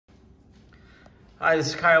Hi, this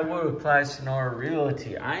is Kyle Wood with Plaza Sonora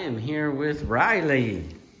Realty. I am here with Riley.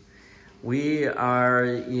 We are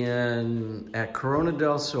at Corona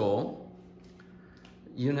del Sol,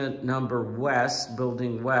 unit number West,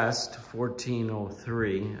 building West,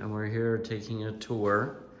 1403, and we're here taking a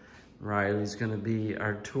tour. Riley's gonna be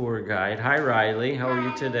our tour guide. Hi, Riley, how are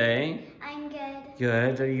you today? I'm good.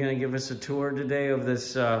 Good, are you gonna give us a tour today of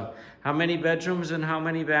this, how many bedrooms and how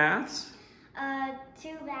many baths?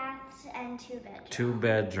 2 baths and 2 bedrooms. 2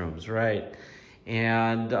 bedrooms, right.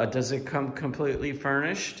 And does it come completely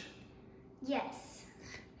furnished? Yes.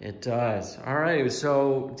 It does. All right,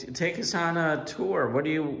 so take us on a tour. What do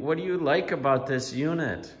you like about this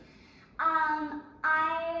unit? I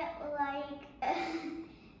like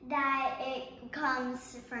that it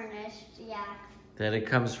comes furnished, yeah. That it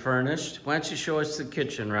comes furnished? Why don't you show us the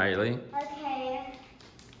kitchen, Riley? Okay.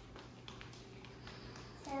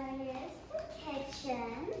 So here's the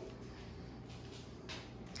kitchen.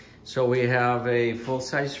 So we have a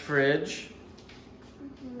full-size fridge,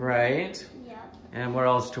 right? Yep. And what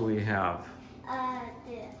else do we have?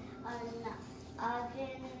 The oven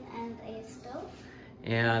and a stove.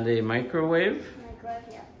 And a microwave? Microwave,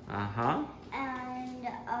 yeah. Uh-huh. And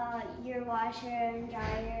your washer and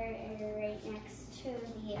dryer is right next to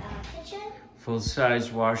the kitchen.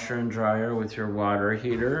 Full-size washer and dryer with your water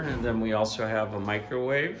heater. And then we also have a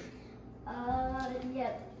microwave.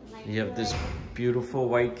 Yep. You have this beautiful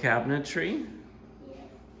white cabinetry,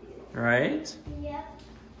 right? Yep.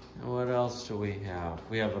 And what else do we have?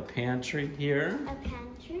 We have a pantry here. A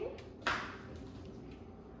pantry.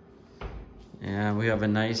 And we have a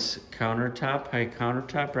nice countertop, high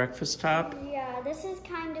countertop, breakfast top. Yeah, this is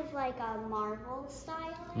kind of like a marble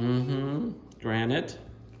style. Mm-hmm. Granite.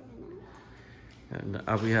 And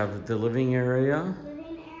we have the living area.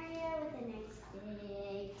 Living area with a nice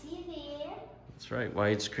big TV. That's right,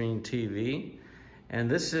 widescreen TV. And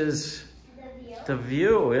this is The view. the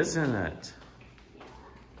view, isn't it?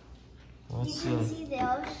 You Let's can see. see the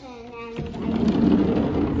ocean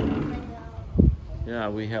and Yeah,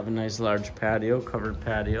 we have a nice large patio, covered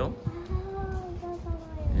patio. oh,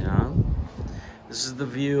 Yeah. This is the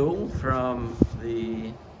view from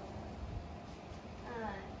the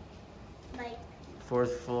like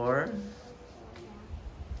 4th floor.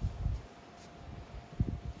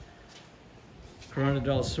 Corona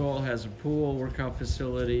del Sol has a pool, workout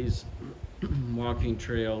facilities, walking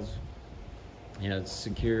trails. Yeah, it's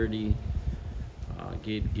security,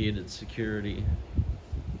 gated security,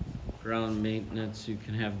 ground maintenance. You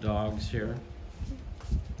can have dogs here.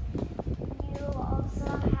 you also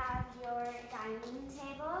have your dining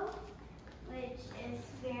table, which is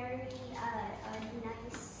very a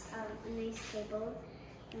nice table.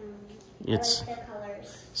 It's I like the colors.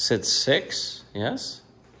 sits 6, yes,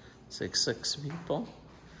 6 people.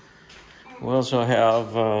 We also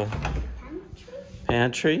have a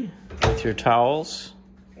Pantry pantry with your towels.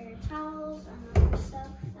 for your towels and other stuff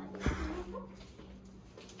that you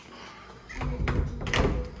can. And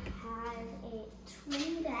you have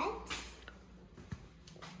 2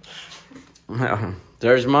 beds.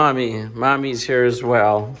 There's Mommy. Mommy's here as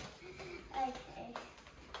well. Okay.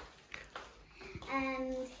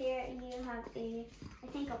 And here you have I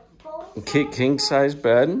think a full King size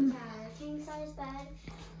bed. king size bed.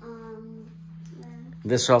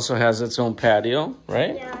 This also has its own patio,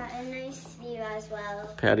 right? Yeah, a nice view as well.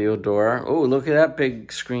 Patio door. Oh, look at that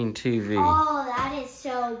big screen TV. Oh, that is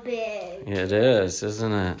so big. It is,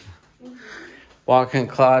 isn't it? Walk-in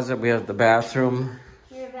closet. We have the bathroom.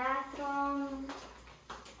 Your bathroom.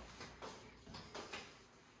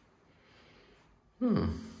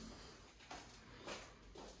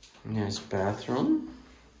 Nice bathroom.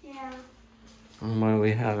 Yeah. And what do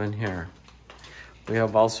we have in here? We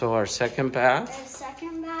have also our second bath. A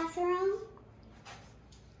second bathroom.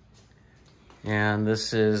 And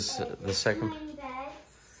this is the second. Tiny beds.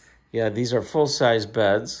 Yeah, these are full-size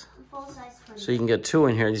beds. Full size twin. So you can get 2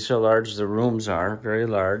 in here. These are large. The rooms are very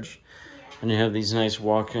large. Yeah. And you have these nice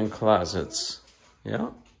walk-in closets.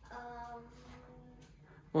 Yeah.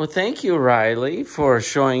 Well, thank you, Riley, for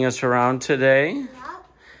showing us around today. Yep.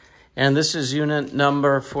 And this is unit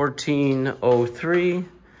number 1403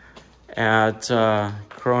 at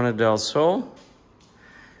Corona del Sol.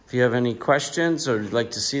 If you have any questions or you'd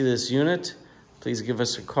like to see this unit, please give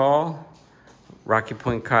us a call,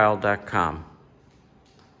 rockypointkyle.com.